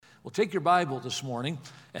Well, take your Bible this morning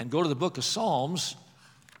and go to the book of Psalms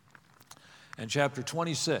and chapter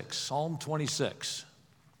 26, Psalm 26.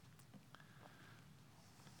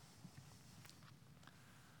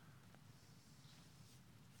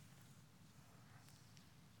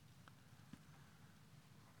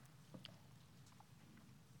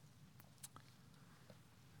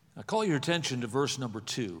 I call your attention to verse number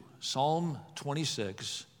 2, Psalm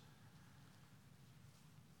 26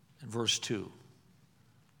 and verse 2.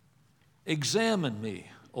 Examine me,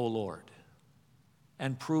 O Lord,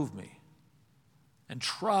 and prove me, and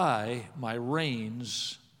try my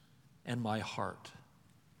reins and my heart.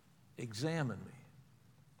 Examine me.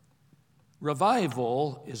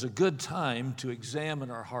 Revival is a good time to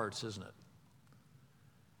examine our hearts, isn't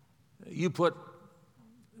it? You put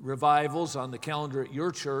revivals on the calendar at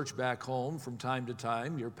your church back home from time to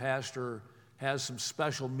time. Your pastor has some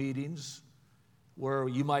special meetings where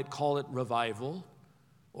you might call it revival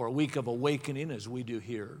or a week of awakening, as we do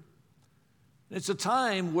here. It's a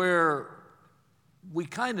time where we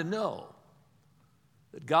kind of know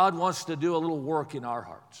that God wants to do a little work in our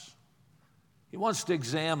hearts. He wants to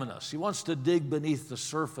examine us. He wants to dig beneath the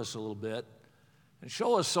surface a little bit and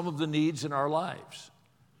show us some of the needs in our lives.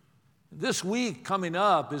 This week coming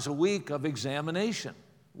up is a week of examination.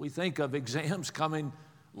 We think of exams coming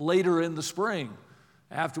later in the spring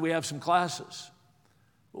after we have some classes.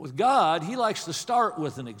 But with God, He likes to start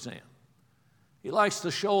with an exam. He likes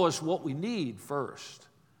to show us what we need first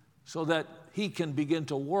so that He can begin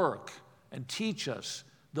to work and teach us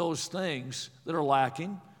those things that are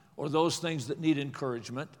lacking or those things that need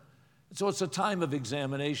encouragement. And so it's a time of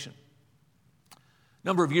examination. A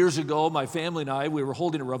number of years ago, my family and I, we were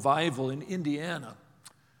holding a revival in Indiana.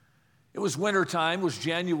 It was wintertime, it was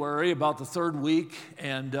January, about the third week,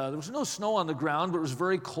 and there was no snow on the ground, but it was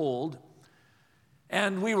very cold.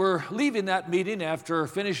 And we were leaving that meeting after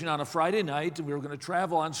finishing on a Friday night, and we were going to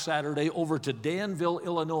travel on Saturday over to Danville,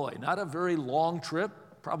 Illinois. Not a very long trip,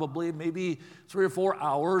 probably maybe 3 or 4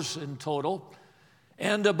 hours in total.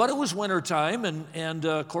 But it was wintertime, and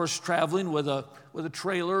of course, traveling with a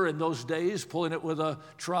trailer in those days, pulling it with a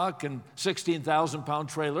truck and 16,000-pound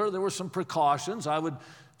trailer, there were some precautions. I would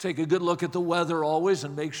take a good look at the weather always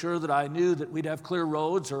and make sure that I knew that we'd have clear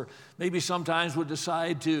roads, or maybe sometimes would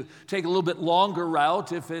decide to take a little bit longer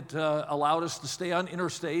route if it allowed us to stay on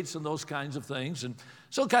interstates and those kinds of things. And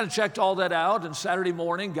so kind of checked all that out, and Saturday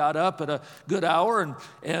morning got up at a good hour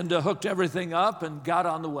and hooked everything up and got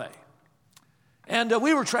on the way. And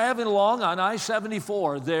we were traveling along on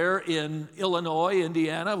I-74 there in Illinois,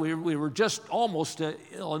 Indiana. We were just almost to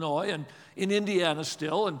Illinois and in Indiana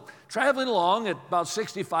still, and traveling along at about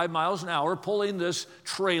 65 miles an hour, pulling this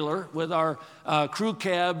trailer with our crew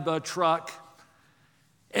cab truck.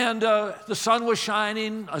 And the sun was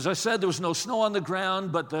shining. As I said, there was no snow on the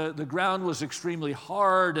ground, but the ground was extremely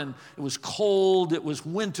hard, and it was cold. It was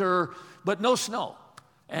winter, but no snow.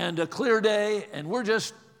 And a clear day, and we're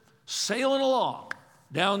just sailing along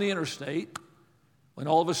down the interstate when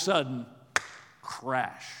all of a sudden,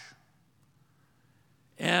 crash.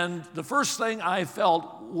 And the first thing I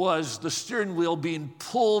felt was the steering wheel being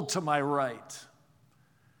pulled to my right.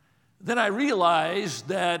 Then I realized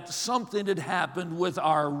that something had happened with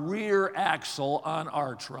our rear axle on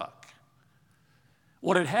our truck.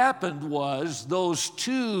 What had happened was those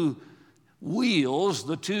two wheels,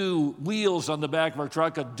 the two wheels on the back of our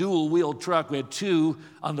truck, a dual-wheel truck, we had two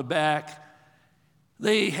on the back,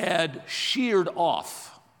 they had sheared off.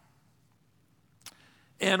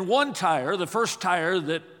 And one tire, the first tire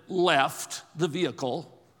that left the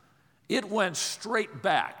vehicle, it went straight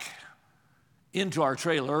back into our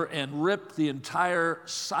trailer and ripped the entire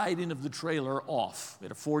siding of the trailer off. We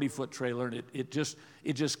had a 40-foot trailer, and it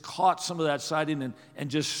just caught some of that siding and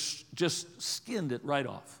just skinned it right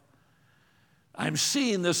off. I'm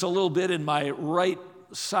seeing this a little bit in my right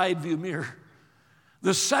side view mirror.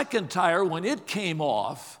 The second tire, when it came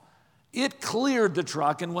off, it cleared the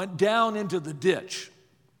truck and went down into the ditch.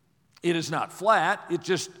 It is not flat, it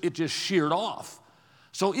just sheared off.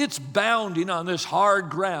 So it's bounding on this hard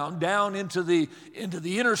ground down into the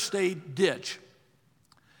interstate ditch.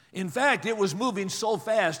 In fact, it was moving so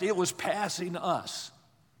fast, it was passing us.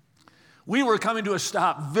 We were coming to a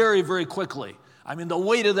stop very, very quickly. I mean, the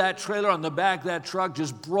weight of that trailer on the back of that truck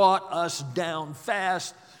just brought us down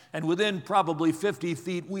fast, and within probably 50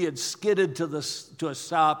 feet, we had skidded to a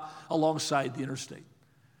stop alongside the interstate.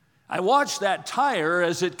 I watched that tire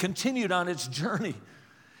as it continued on its journey,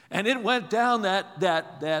 and it went down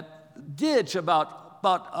that ditch about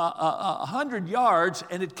 100 yards,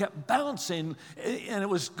 and it kept bouncing, and it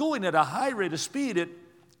was going at a high rate of speed.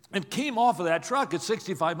 and came off of that truck at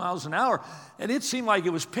 65 miles an hour, and it seemed like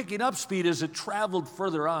it was picking up speed as it traveled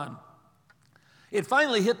further on. It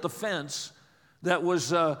finally hit the fence that was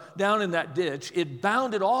down in that ditch. It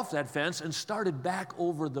bounded off that fence and started back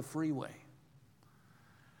over the freeway.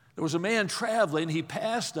 There was a man traveling. He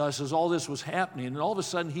passed us as all this was happening, and all of a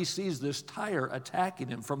sudden he sees this tire attacking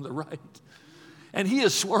him from the right, and he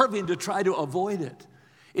is swerving to try to avoid it.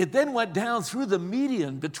 It then went down through the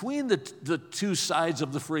median between the two sides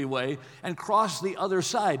of the freeway and crossed the other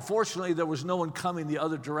side. Fortunately, there was no one coming the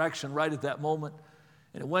other direction right at that moment.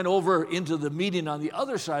 And it went over into the median on the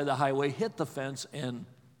other side of the highway, hit the fence, and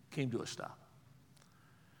came to a stop.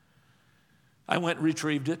 I went and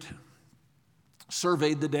retrieved it,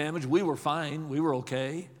 surveyed the damage. We were fine. We were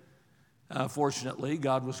okay. Fortunately,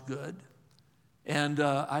 God was good. And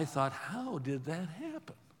I thought, how did that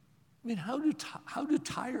happen? I mean, how do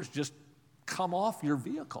tires just come off your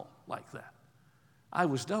vehicle like that? I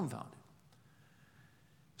was dumbfounded.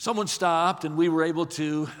 Someone stopped, and we were able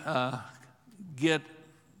to get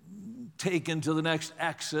taken to the next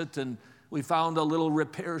exit, and we found a little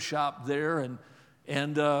repair shop there, and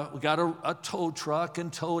we got a tow truck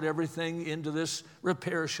and towed everything into this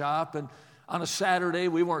repair shop. And on a Saturday,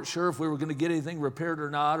 we weren't sure if we were going to get anything repaired or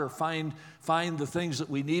not, or find the things that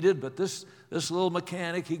we needed, but this little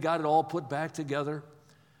mechanic, he got it all put back together.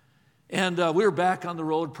 And we were back on the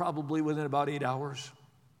road probably within about 8 hours.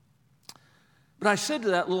 But I said to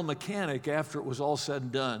that little mechanic after it was all said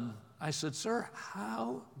and done, I said, "Sir,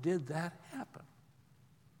 how did that happen?"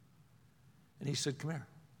 And he said, "Come here."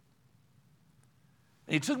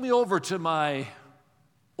 And he took me over to my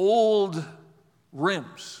old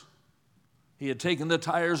rims. He had taken the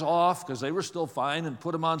tires off because they were still fine and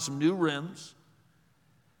put them on some new rims.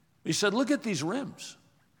 He said, "Look at these rims."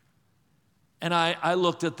 And I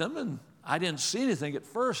looked at them, and I didn't see anything at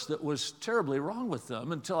first that was terribly wrong with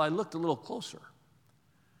them until I looked a little closer.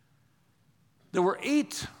 There were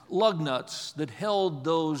 8 lug nuts that held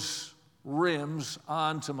those rims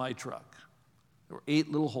onto my truck. There were 8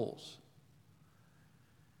 little holes.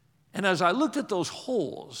 And as I looked at those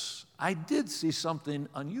holes, I did see something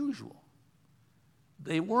unusual.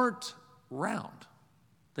 They weren't round.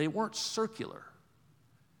 They weren't circular.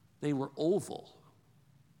 They were oval.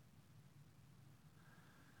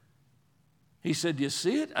 He said, "Do you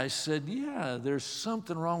see it?" I said, "Yeah, there's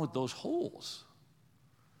something wrong with those holes."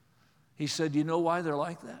 He said, "Do you know why they're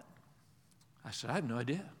like that?" I said, "I have no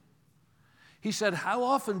idea." He said, "How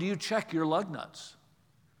often do you check your lug nuts?"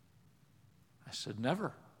 I said,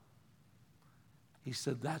 "Never." He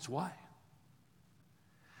said, "That's why."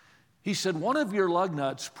 He said, "One of your lug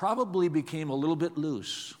nuts probably became a little bit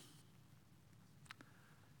loose.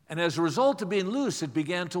 And as a result of being loose, it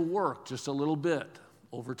began to work just a little bit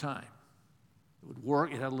over time. It would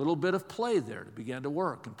work. It had a little bit of play there. It began to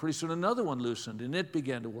work. And pretty soon another one loosened, and it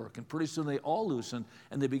began to work. And pretty soon they all loosened,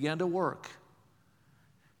 and they began to work.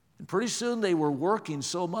 And pretty soon they were working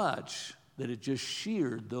so much that it just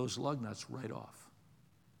sheared those lug nuts right off."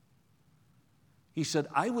 He said,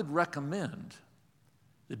 "I would recommend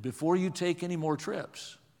that before you take any more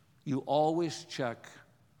trips, you always check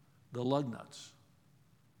the lug nuts."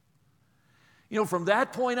 You know, from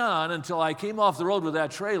that point on until I came off the road with that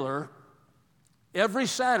trailer, every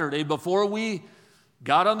Saturday before we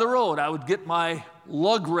got on the road, I would get my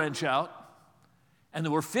lug wrench out, and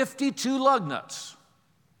there were 52 lug nuts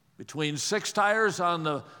between 6 tires on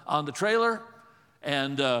the trailer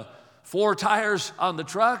and 4 tires on the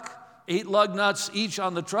truck, 8 lug nuts each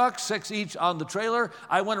on the truck, 6 each on the trailer.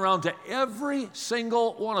 I went around to every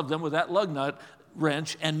single one of them with that lug nut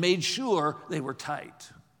wrench and made sure they were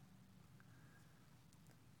tight.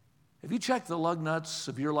 Have you checked the lug nuts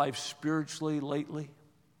of your life spiritually lately?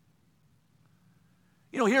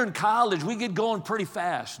 You know, here in college, we get going pretty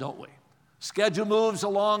fast, don't we? Schedule moves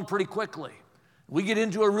along pretty quickly. We get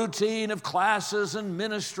into a routine of classes and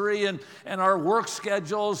ministry and our work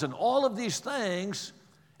schedules and all of these things,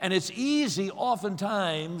 and it's easy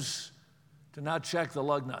oftentimes to not check the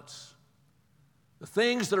lug nuts. The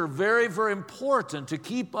things that are very, very important to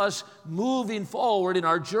keep us moving forward in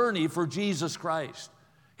our journey for Jesus Christ.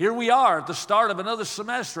 Here we are at the start of another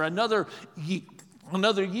semester, another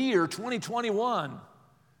year, 2021.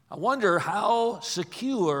 I wonder how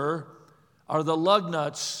secure are the lug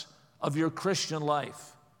nuts of your Christian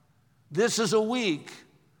life. This is a week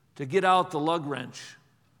to get out the lug wrench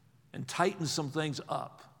and tighten some things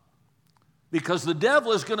up. Because the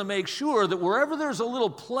devil is going to make sure that wherever there's a little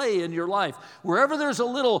play in your life, wherever there's a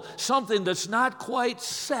little something that's not quite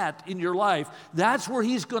set in your life, that's where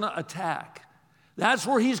he's going to attack. That's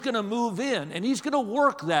where he's going to move in, and he's going to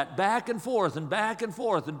work that back and forth and back and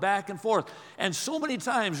forth and back and forth. And so many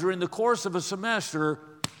times during the course of a semester,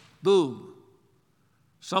 boom,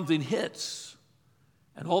 something hits,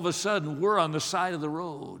 and all of a sudden we're on the side of the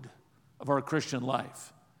road of our Christian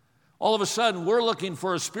life. All of a sudden we're looking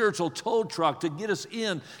for a spiritual tow truck to get us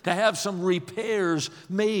in, to have some repairs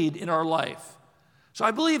made in our life. So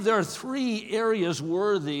I believe there are 3 areas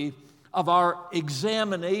worthy of our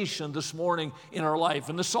examination this morning in our life.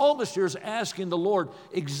 And the psalmist here is asking the Lord,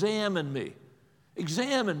 examine me,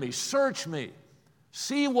 search me,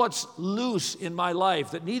 see what's loose in my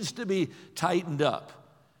life that needs to be tightened up.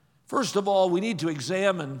 First of all, we need to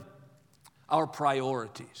examine our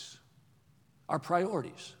priorities. Our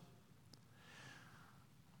priorities.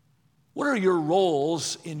 What are your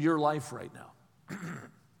roles in your life right now?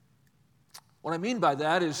 What I mean by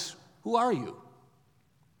that is, who are you?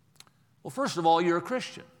 Well, first of all, you're a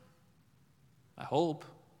Christian. I hope.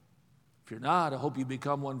 If you're not, I hope you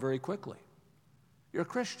become one very quickly. You're a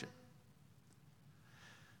Christian.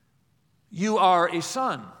 You are a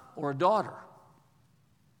son or a daughter.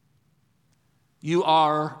 You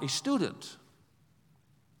are a student.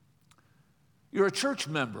 You're a church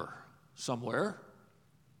member somewhere.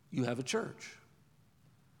 You have a church.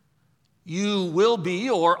 You will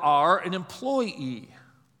be or are an employee.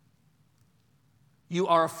 You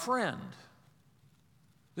are a friend.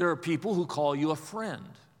 There are people who call you a friend.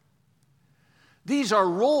 These are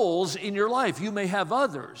roles in your life. You may have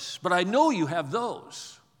others, but I know you have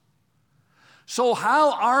those. So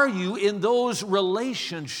how are you in those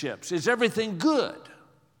relationships? Is everything good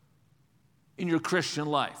in your Christian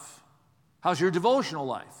life? How's your devotional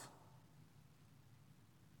life?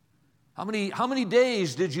 How many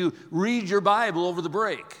days did you read your Bible over the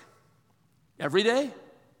break? Every day?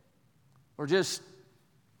 Or just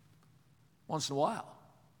once in a while?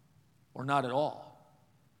 Or not at all?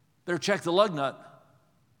 Better check the lug nut.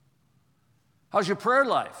 How's your prayer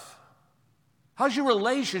life? How's your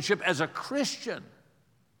relationship as a Christian?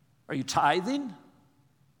 Are you tithing?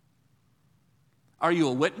 Are you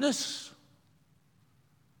a witness?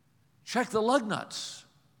 Check the lug nuts.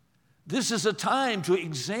 This is a time to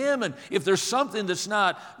examine if there's something that's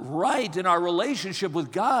not right in our relationship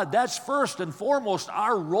with God. That's first and foremost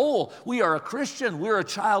our role. We are a Christian. We're a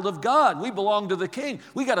child of God. We belong to the King.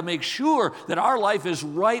 We got to make sure that our life is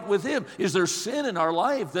right with Him. Is there sin in our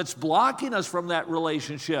life that's blocking us from that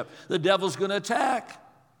relationship? The devil's going to attack.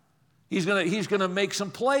 He's going to make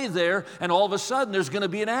some play there, and all of a sudden there's going to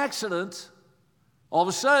be an accident. All of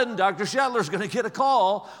a sudden, Dr. Shetler's going to get a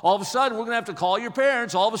call. All of a sudden, we're going to have to call your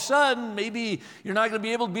parents. All of a sudden, maybe you're not going to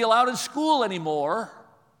be able to be allowed in school anymore.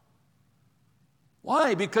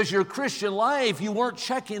 Why? Because your Christian life, you weren't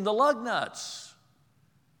checking the lug nuts.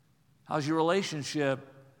 How's your relationship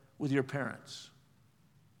with your parents?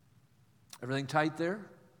 Everything tight there?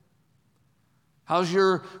 How's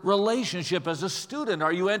your relationship as a student?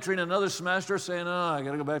 Are you entering another semester saying, I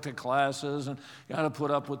got to go back to classes and got to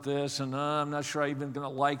put up with this, and I'm not sure I'm even going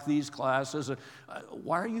to like these classes.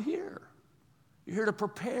 Why are you here? You're here to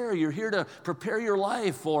prepare. You're here to prepare your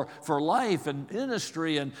life for life and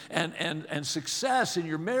ministry and success in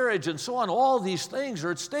your marriage and so on. All these things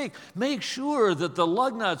are at stake. Make sure that the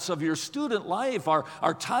lug nuts of your student life are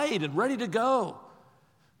tight and ready to go.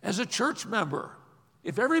 As a church member,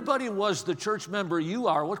 if everybody was the church member you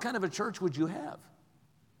are, what kind of a church would you have?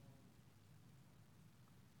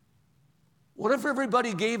 What if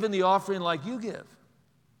everybody gave in the offering like you give?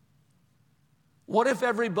 What if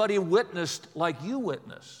everybody witnessed like you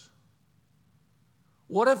witness?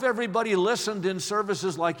 What if everybody listened in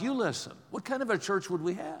services like you listen? What kind of a church would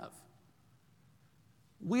we have?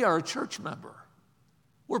 We are a church member.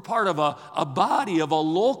 We're part of a body, of a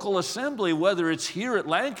local assembly, whether it's here at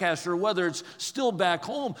Lancaster or whether it's still back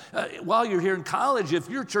home. While you're here in college, if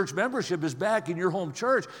your church membership is back in your home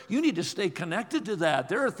church, you need to stay connected to that.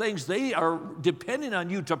 There are things they are depending on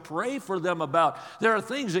you to pray for them about. There are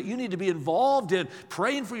things that you need to be involved in,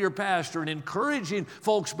 praying for your pastor and encouraging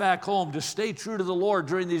folks back home to stay true to the Lord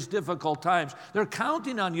during these difficult times. They're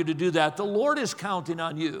counting on you to do that. The Lord is counting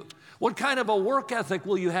on you. What kind of a work ethic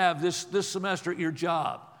will you have this semester at your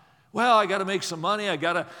job? Well, I got to make some money. I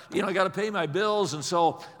got to pay my bills, and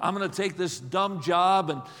so I'm going to take this dumb job,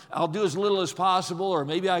 and I'll do as little as possible, or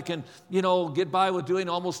maybe I can, get by with doing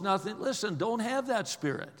almost nothing. Listen, don't have that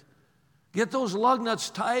spirit. Get those lug nuts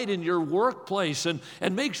tight in your workplace, and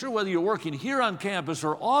make sure whether you're working here on campus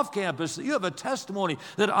or off campus that you have a testimony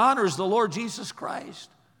that honors the Lord Jesus Christ.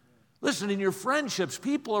 Listen, in your friendships,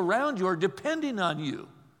 people around you are depending on you.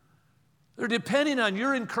 They're depending on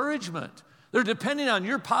your encouragement. They're depending on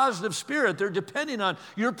your positive spirit. They're depending on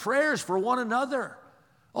your prayers for one another.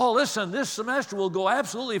 Oh, listen, this semester will go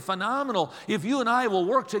absolutely phenomenal if you and I will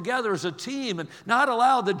work together as a team and not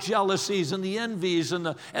allow the jealousies and the envies and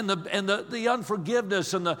the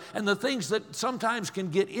unforgiveness and the things that sometimes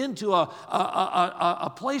can get into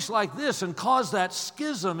a place like this and cause that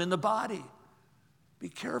schism in the body. Be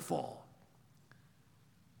careful.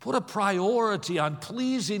 Put a priority on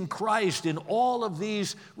pleasing Christ in all of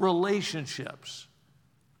these relationships.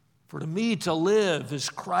 For to me to live is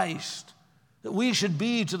Christ, that we should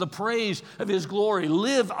be to the praise of His glory.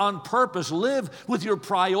 Live on purpose. Live with your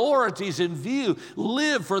priorities in view.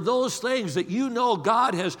 Live for those things that you know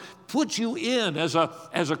God has put you in as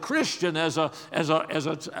a Christian, as a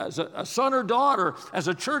son or daughter, as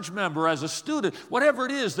a church member, as a student, whatever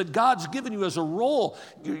it is that God's given you as a role.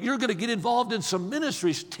 You're going to get involved in some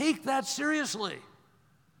ministries. Take that seriously.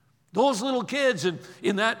 Those little kids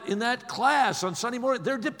in that class on Sunday morning,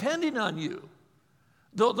 they're depending on you.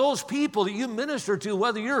 Those people that you minister to,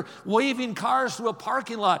 whether you're waving cars through a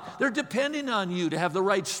parking lot, they're depending on you to have the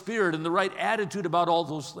right spirit and the right attitude about all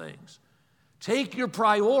those things. Take your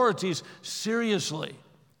priorities seriously.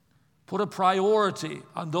 Put a priority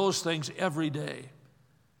on those things every day.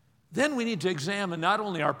 Then we need to examine not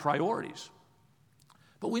only our priorities,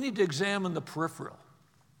 but we need to examine the peripheral.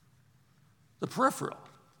 The peripheral.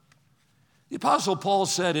 The Apostle Paul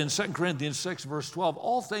said in 2 Corinthians 6, verse 12,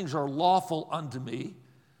 all things are lawful unto me,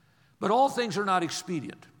 but all things are not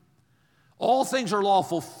expedient. All things are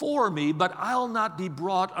lawful for me, but I'll not be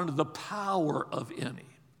brought under the power of any.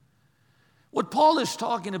 What Paul is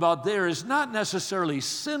talking about there is not necessarily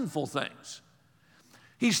sinful things.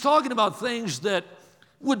 He's talking about things that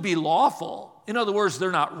would be lawful. In other words,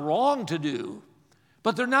 they're not wrong to do,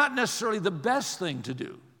 but they're not necessarily the best thing to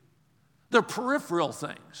do. They're peripheral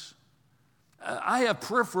things. I have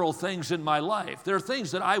peripheral things in my life. There are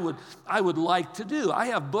things that I would like to do. I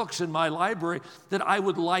have books in my library that I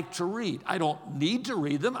would like to read. I don't need to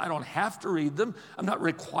read them. I don't have to read them. I'm not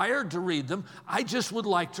required to read them. I just would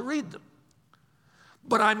like to read them.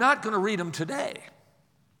 But I'm not going to read them today.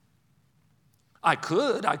 I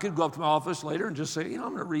could go up to my office later and just say, I'm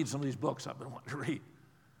going to read some of these books I've been wanting to read.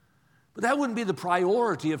 But that wouldn't be the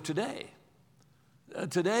priority of today.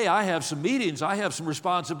 Today I have some meetings, I have some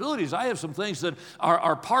responsibilities, I have some things that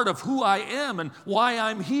are part of who I am and why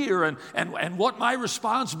I'm here and what my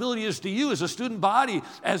responsibility is to you as a student body,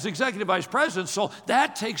 as executive vice president, so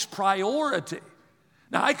that takes priority.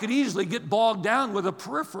 Now I could easily get bogged down with a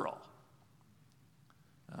peripheral.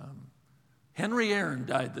 Henry Aaron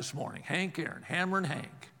died this morning, Hank Aaron, Hammerin'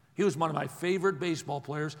 Hank. He was one of my favorite baseball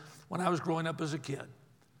players when I was growing up as a kid.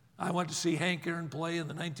 I went to see Hank Aaron play in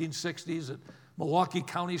the 1960s at Milwaukee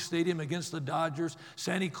County Stadium against the Dodgers.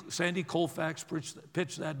 Sandy Koufax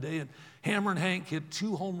pitched that day, and Hammerin' Hank hit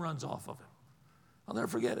 2 home runs off of him. I'll never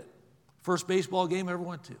forget it. First baseball game I ever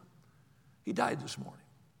went to. He died this morning.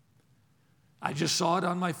 I just saw it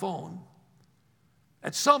on my phone.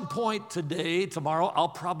 At some point today, tomorrow, I'll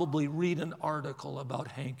probably read an article about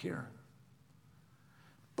Hank Aaron.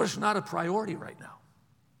 But it's not a priority right now.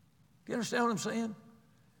 Do you understand what I'm saying?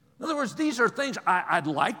 In other words, these are things I'd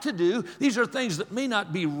like to do. These are things that may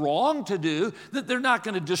not be wrong to do, that they're not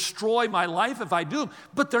going to destroy my life if I do them,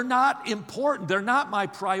 but they're not important. They're not my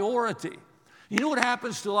priority. You know what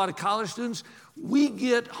happens to a lot of college students? We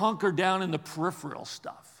get hunkered down in the peripheral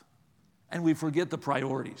stuff, and we forget the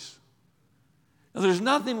priorities. Now, there's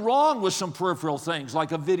nothing wrong with some peripheral things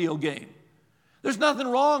like a video game. There's nothing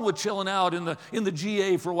wrong with chilling out in the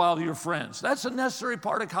GA for a while with your friends. That's a necessary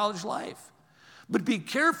part of college life. But be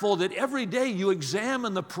careful that every day you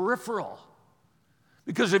examine the peripheral.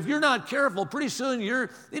 Because if you're not careful, pretty soon you're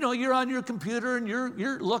on your computer and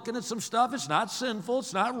you're looking at some stuff. It's not sinful,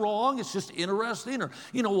 it's not wrong, it's just interesting or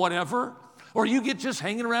whatever. Or you get just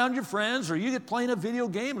hanging around your friends, or you get playing a video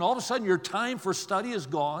game, and all of a sudden your time for study is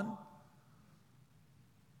gone.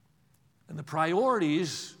 And the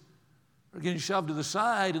priorities are getting shoved to the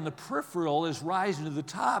side, and the peripheral is rising to the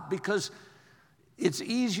top because it's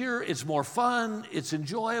easier, it's more fun, it's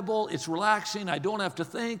enjoyable, it's relaxing, I don't have to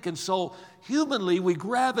think. And so humanly, we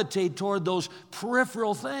gravitate toward those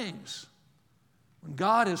peripheral things when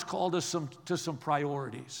God has called us to some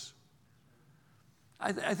priorities.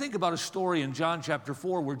 I think about a story in John chapter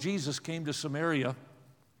 4 where Jesus came to Samaria,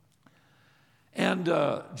 and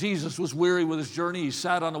Jesus was weary with his journey. He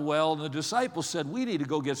sat on a well, and the disciples said, we need to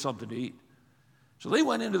go get something to eat. So they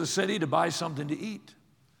went into the city to buy something to eat.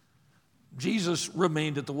 Jesus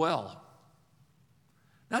remained at the well.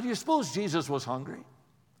 Now, do you suppose Jesus was hungry?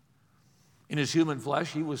 In his human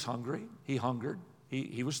flesh, he was hungry. He hungered.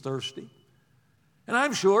 He was thirsty. And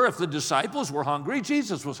I'm sure if the disciples were hungry,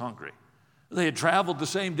 Jesus was hungry. They had traveled the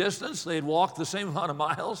same distance. They had walked the same amount of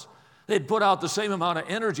miles. They had put out the same amount of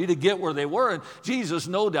energy to get where they were, and Jesus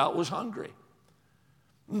no doubt was hungry.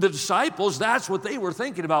 The disciples, that's what they were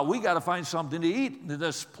thinking about. We got to find something to eat in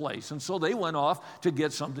this place. And so they went off to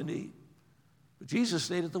get something to eat. But Jesus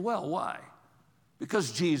stayed at the well. Why?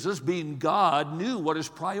 Because Jesus, being God, knew what his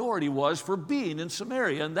priority was for being in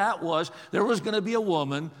Samaria. And that was, there was going to be a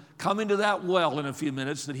woman coming to that well in a few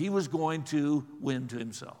minutes that he was going to win to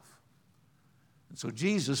himself. And so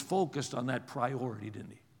Jesus focused on that priority,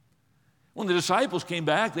 didn't he? When the disciples came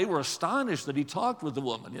back, they were astonished that he talked with the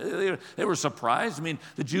woman. They were surprised. I mean,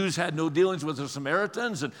 the Jews had no dealings with the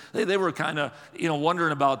Samaritans, and they were kind of,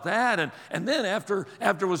 wondering about that. And then after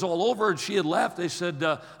it was all over and she had left, they said,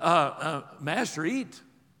 Master, eat.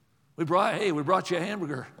 We brought you a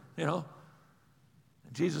hamburger, And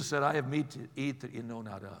Jesus said, I have meat to eat that you know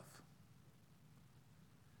not of.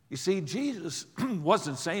 You see, Jesus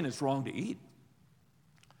wasn't saying it's wrong to eat.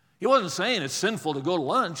 He wasn't saying it's sinful to go to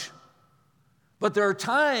lunch. But there are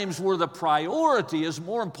times where the priority is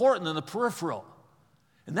more important than the peripheral.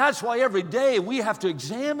 And that's why every day we have to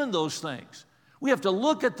examine those things. We have to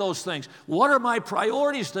look at those things. What are my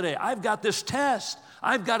priorities today? I've got this test.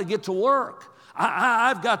 I've got to get to work.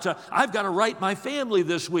 I've got to write my family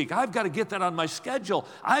this week. I've got to get that on my schedule.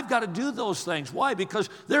 I've got to do those things. Why? Because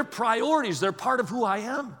they're priorities. They're part of who I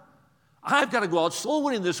am. I've got to go out soul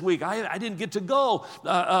winning this week. I didn't get to go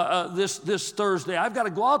this Thursday. I've got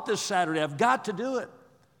to go out this Saturday. I've got to do it.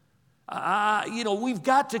 We've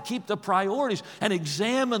got to keep the priorities and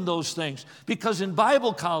examine those things. Because in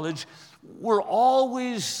Bible college, we're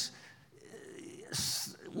always,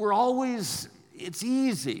 it's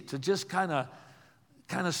easy to just kind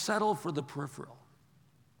of settle for the peripheral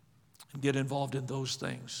and get involved in those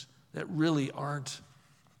things that really aren't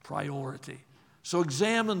priority. So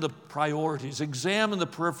examine the priorities, examine the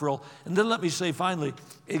peripheral, and then let me say finally,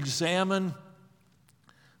 examine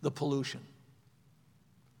the pollution.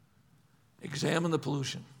 Examine the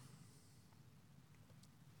pollution.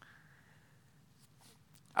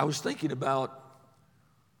 I was thinking about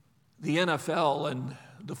the NFL and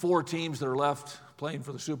the 4 teams that are left playing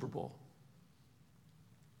for the Super Bowl.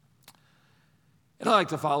 And I like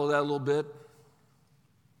to follow that a little bit.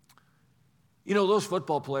 Those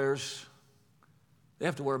football players, they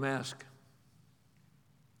have to wear a mask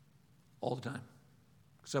all the time,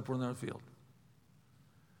 except when they're on the field.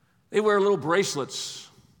 They wear little bracelets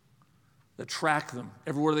that track them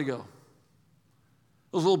everywhere they go.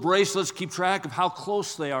 Those little bracelets keep track of how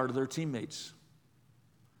close they are to their teammates,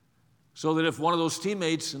 so that if one of those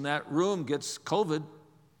teammates in that room gets COVID,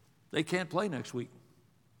 they can't play next week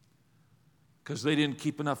because they didn't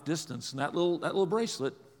keep enough distance. And that little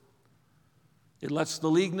bracelet, it lets the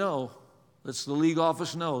league know, lets the league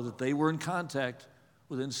office know that they were in contact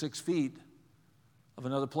within 6 feet of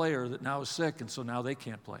another player that now is sick, and so now they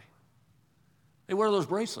can't play. They wear those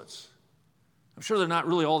bracelets. I'm sure they're not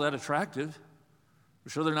really all that attractive. I'm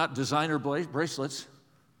sure they're not designer bracelets,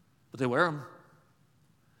 but they wear them.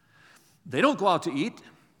 They don't go out to eat.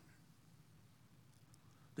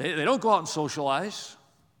 They don't go out and socialize.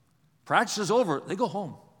 Practice is over. They go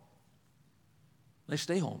home. They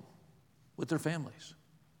stay home with their families.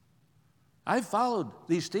 I've followed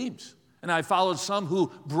these teams, and I followed some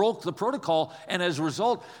who broke the protocol, and as a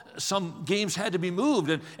result, some games had to be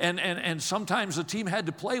moved, and sometimes the team had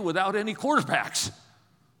to play without any quarterbacks.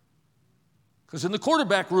 Because in the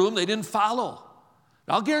quarterback room, they didn't follow.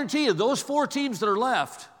 I'll guarantee you, those 4 teams that are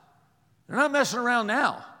left, they're not messing around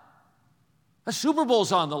now. That Super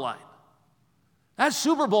Bowl's on the line. That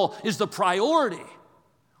Super Bowl is the priority.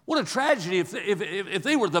 What a tragedy if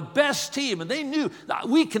they were the best team and they knew that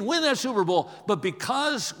we can win that Super Bowl, but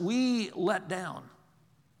because we let down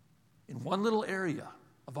in one little area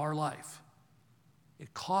of our life,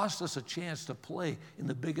 it cost us a chance to play in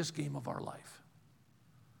the biggest game of our life.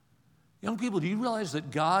 Young people, do you realize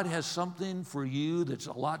that God has something for you that's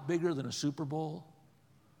a lot bigger than a Super Bowl?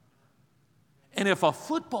 And if a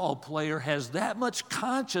football player has that much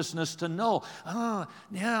consciousness to know, I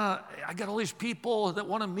got all these people that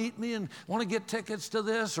want to meet me and want to get tickets to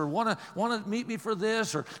this, or want to meet me for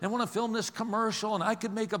this, or and want to film this commercial, and I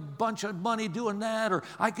could make a bunch of money doing that,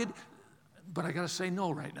 but I got to say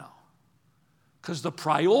no right now. Because the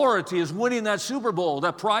priority is winning that Super Bowl.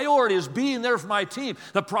 The priority is being there for my team.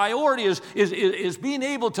 The priority is being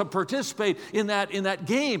able to participate in that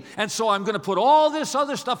game. And so I'm going to put all this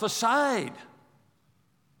other stuff aside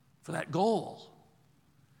for that goal.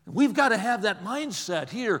 And we've got to have that mindset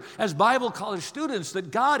here as Bible college students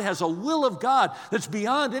that God has a will of God that's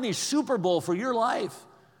beyond any Super Bowl for your life.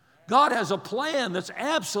 God has a plan that's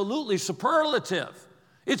absolutely superlative.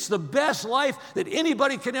 It's the best life that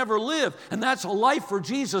anybody can ever live, and that's a life for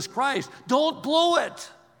Jesus Christ. Don't blow it.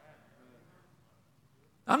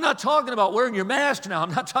 I'm not talking about wearing your mask now.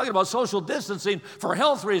 I'm not talking about social distancing for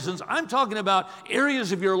health reasons. I'm talking about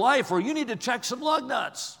areas of your life where you need to check some lug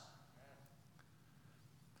nuts.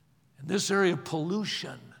 In this area of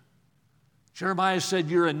pollution, Jeremiah said,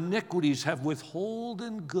 your iniquities have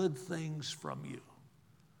withholden good things from you.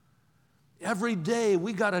 Every day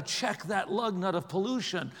we got to check that lug nut of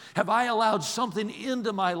pollution. Have I allowed something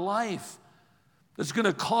into my life that's going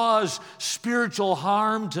to cause spiritual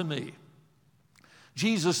harm to me?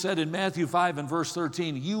 Jesus said in Matthew 5 and verse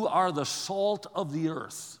 13, you are the salt of the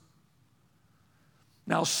earth.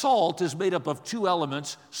 Now, salt is made up of two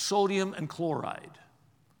elements, sodium and chloride.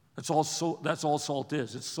 That's all salt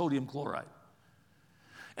is. It's sodium chloride.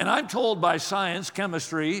 And I'm told by science,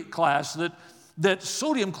 chemistry class that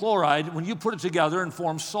sodium chloride, when you put it together and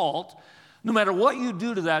form salt, no matter what you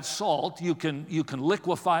do to that salt, you can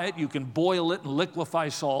liquefy it, you can boil it and liquefy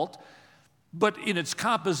salt, but in its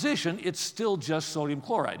composition, it's still just sodium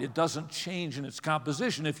chloride. It doesn't change in its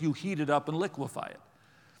composition if you heat it up and liquefy it.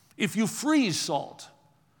 If you freeze salt,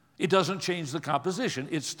 it doesn't change the composition.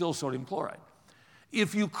 It's still sodium chloride.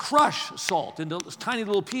 If you crush salt into tiny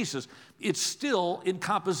little pieces, it's still in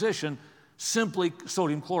composition simply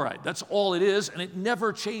sodium chloride. That's all it is, and it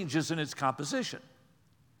never changes in its composition.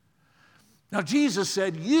 Now, Jesus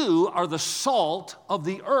said, you are the salt of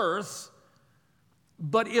the earth,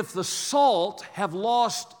 but if the salt have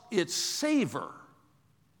lost its savor,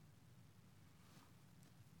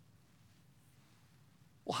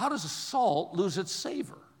 well, how does a salt lose its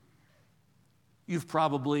savor? You've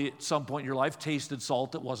probably at some point in your life tasted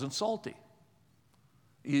salt that wasn't salty.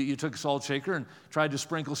 You took a salt shaker and tried to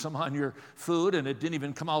sprinkle some on your food, and it didn't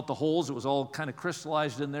even come out the holes. It was all kind of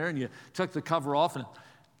crystallized in there, and you took the cover off and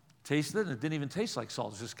tasted it, and it didn't even taste like salt.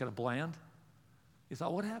 It was just kind of bland. You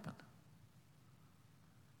thought, what happened?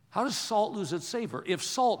 How does salt lose its savor? If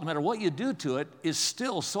salt, no matter what you do to it, is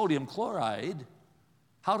still sodium chloride,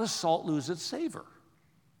 how does salt lose its savor?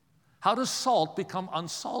 How does salt become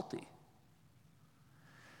unsalty?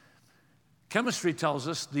 Chemistry tells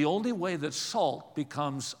us the only way that salt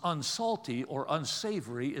becomes unsalty or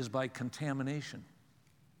unsavory is by contamination.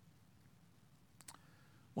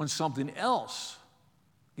 When something else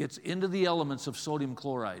gets into the elements of sodium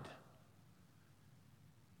chloride,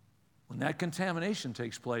 when that contamination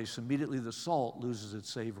takes place, immediately the salt loses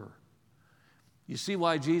its savor. You see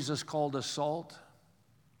why Jesus called us salt?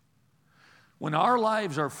 When our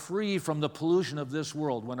lives are free from the pollution of this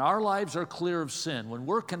world, when our lives are clear of sin, when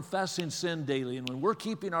we're confessing sin daily, and when we're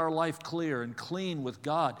keeping our life clear and clean with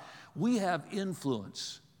God, we have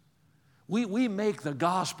influence. We make the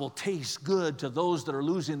gospel taste good to those that are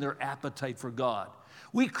losing their appetite for God.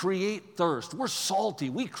 We create thirst. We're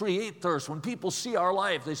salty. We create thirst. When people see our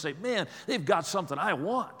life, they say, man, they've got something I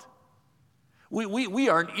want. We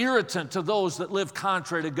are an irritant to those that live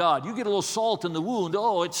contrary to God. You get a little salt in the wound,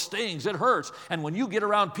 oh, it stings, it hurts. And when you get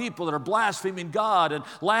around people that are blaspheming God and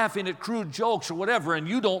laughing at crude jokes or whatever, and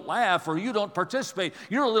you don't laugh or you don't participate,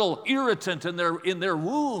 you're a little irritant in their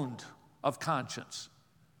wound of conscience.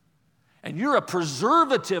 And you're a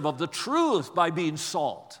preservative of the truth by being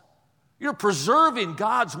salt. You're preserving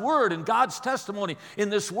God's word and God's testimony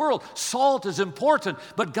in this world. Salt is important,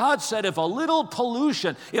 but God said if a little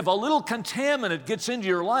pollution, if a little contaminant gets into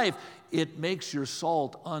your life, it makes your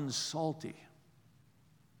salt unsalty.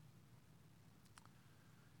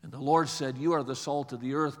 And the Lord said, you are the salt of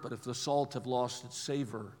the earth, but if the salt have lost its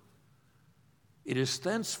savor, it is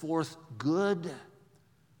thenceforth good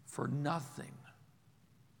for nothing,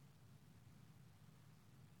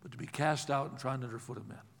 but to be cast out and trodden under foot of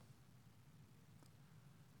men.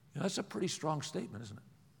 You know, that's a pretty strong statement, isn't it?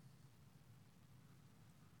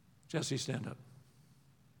 Jesse, stand up.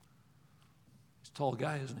 He's a tall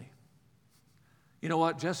guy, isn't he? You know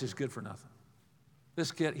what? Jesse's good for nothing.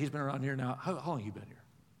 This kid, he's been around here now. How long have you been here?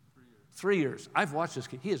 3 years. I've watched this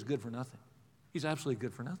kid. He is good for nothing. He's absolutely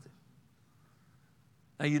good for nothing.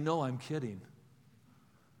 Now, you know I'm kidding.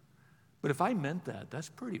 But if I meant that, that's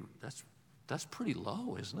pretty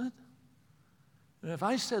low, isn't it? And if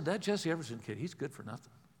I said that Jesse Everson kid, he's good for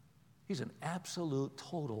nothing. He's an absolute,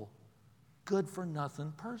 total,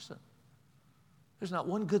 good-for-nothing person. There's not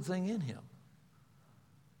one good thing in him.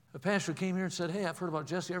 A pastor came here and said, hey, I've heard about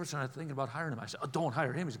Jesse Everson. I'm thinking about hiring him. I said, oh, don't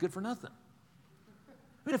hire him. He's good for nothing.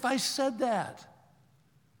 I mean, if I said that,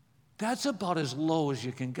 that's about as low as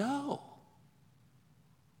you can go.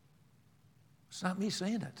 It's not me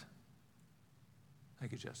saying it.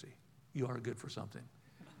 Thank you, Jesse. You are good for something.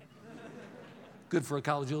 Good for a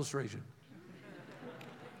college illustration.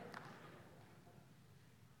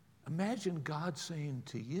 Imagine God saying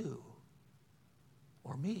to you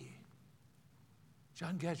or me,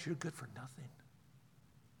 John Gatch, you're good for nothing.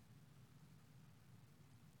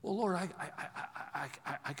 Well, Lord,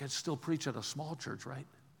 I could still preach at a small church, right?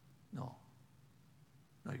 No.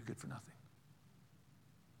 No, you're good for nothing.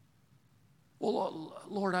 Well,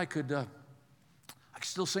 Lord, I could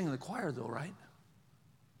still sing in the choir, though, right?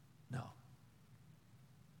 No.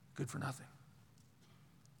 Good for nothing.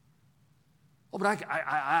 Oh, but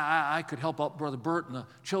I could help out Brother Bert in the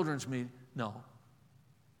children's meeting. No.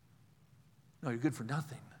 No, you're good for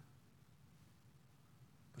nothing.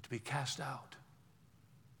 But to be cast out,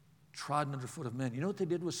 trodden underfoot of men. You know what they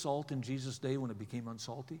did with salt in Jesus' day when it became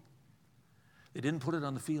unsalty? They didn't put it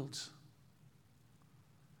on the fields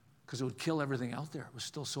because it would kill everything out there. It was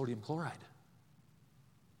still sodium chloride.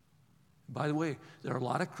 By the way, there are a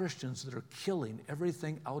lot of Christians that are killing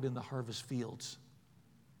everything out in the harvest fields.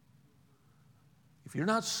 If you're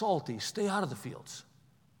not salty, stay out of the fields.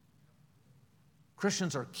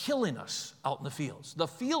 Christians are killing us out in the fields. The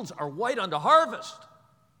fields are white unto harvest.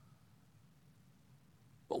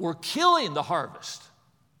 But we're killing the harvest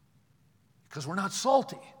because we're not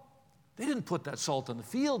salty. They didn't put that salt in the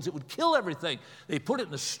fields. It would kill everything. They put it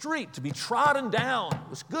in the street to be trodden down. It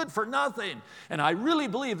was good for nothing. And I really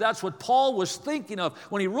believe that's what Paul was thinking of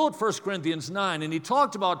when he wrote 1 Corinthians 9. And he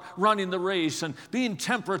talked about running the race and being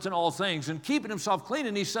temperate in all things and keeping himself clean.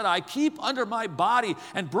 And he said, I keep under my body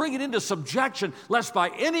and bring it into subjection, lest by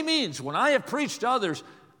any means, when I have preached to others,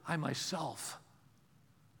 I myself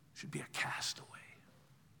should be a castaway.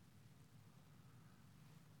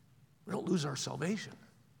 We don't lose our salvation.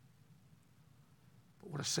 But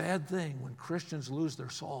what a sad thing when Christians lose their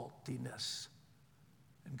saltiness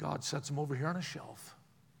and God sets them over here on a shelf.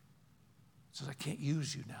 Says, I can't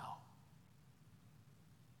use you now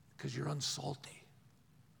because you're unsalty.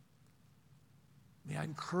 May I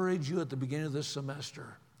encourage you at the beginning of this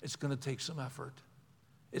semester, it's going to take some effort.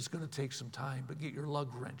 It's going to take some time, but get your lug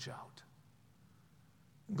wrench out.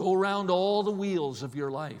 Go around all the wheels of your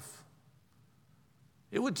life.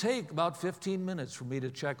 It would take about 15 minutes for me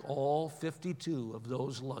to check all 52 of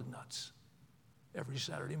those lug nuts every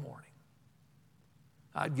Saturday morning.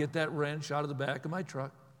 I'd get that wrench out of the back of my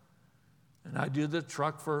truck, and I'd do the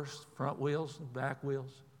truck first, front wheels and back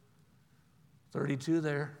wheels. 32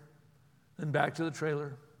 there, then back to the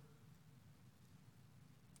trailer.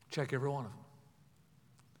 Check every one of them.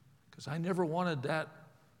 Because I never wanted that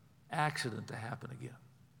accident to happen again.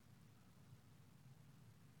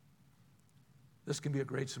 This can be a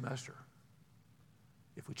great semester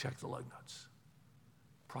if we check the lug nuts.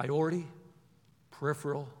 Priority,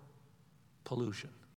 peripheral, pollution.